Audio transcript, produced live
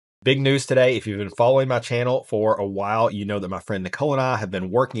Big news today. If you've been following my channel for a while, you know that my friend Nicole and I have been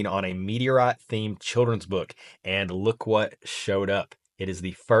working on a meteorite themed children's book. And look what showed up. It is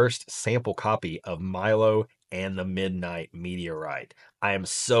the first sample copy of Milo and the Midnight Meteorite. I am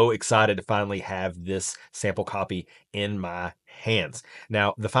so excited to finally have this sample copy in my hands.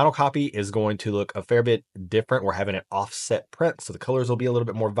 Now, the final copy is going to look a fair bit different. We're having an offset print, so the colors will be a little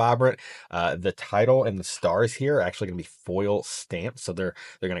bit more vibrant. The title and the stars here are actually going to be foil stamped, so they're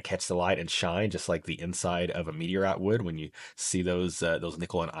going to catch the light and shine just like the inside of a meteorite would when you see those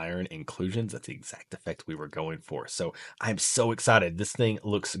nickel and iron inclusions. That's the exact effect we were going for. So I'm so excited. This thing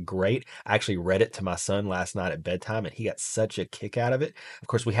looks great. I actually read it to my son last night at bedtime and he got such a kick out of it. Of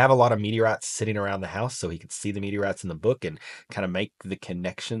course, we have a lot of meteorites sitting around the house so he could see the meteorites in the book and kind of make the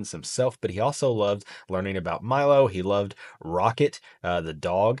connections himself. But he also loved learning about Milo. He loved Rocket, the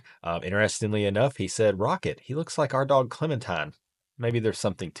dog. Interestingly enough, he said, Rocket, he looks like our dog Clementine. Maybe there's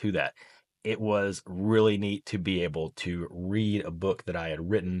something to that. It was really neat to be able to read a book that I had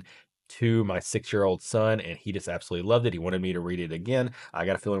written to my 6-year-old son, and he just absolutely loved it. He wanted me to read it again. I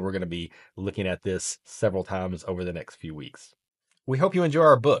got a feeling we're going to be looking at this several times over the next few weeks. We hope you enjoy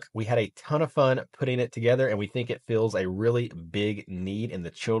our book. We had a ton of fun putting it together, and we think it fills a really big need in the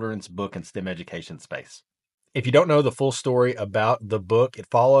children's book and STEM education space. If you don't know the full story about the book, it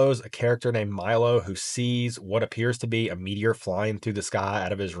follows a character named Milo who sees what appears to be a meteor flying through the sky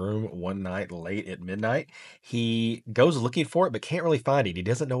out of his room one night late at midnight. He goes looking for it, but can't really find it. He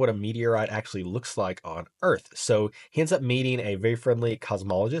doesn't know what a meteorite actually looks like on Earth. So he ends up meeting a very friendly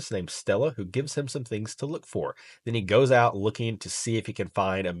cosmologist named Stella who gives him some things to look for. Then he goes out looking to see if he can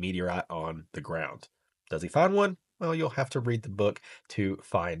find a meteorite on the ground. Does he find one? Well, you'll have to read the book to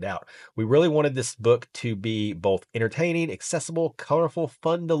find out. We really wanted this book to be both entertaining, accessible, colorful,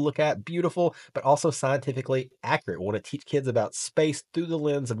 fun to look at, beautiful, but also scientifically accurate. We want to teach kids about space through the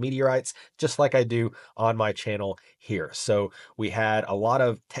lens of meteorites, just like I do on my channel here. So we had a lot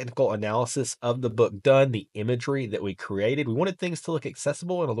of technical analysis of the book done, the imagery that we created. We wanted things to look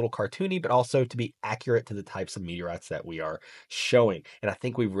accessible and a little cartoony, but also to be accurate to the types of meteorites that we are showing. And I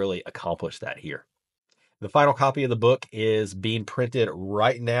think we've really accomplished that here. The final copy of the book is being printed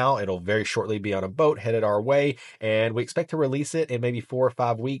right now. It'll very shortly be on a boat headed our way, and we expect to release it in maybe 4 or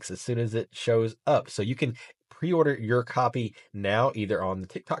 5 weeks as soon as it shows up. So you can pre-order your copy now, either on the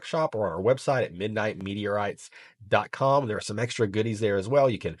TikTok shop or on our website at midnightmeteorites.com. There are some extra goodies there as well.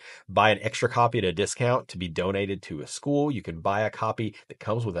 You can buy an extra copy at a discount to be donated to a school. You can buy a copy that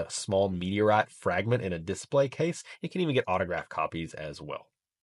comes with a small meteorite fragment in a display case. You can even get autographed copies as well.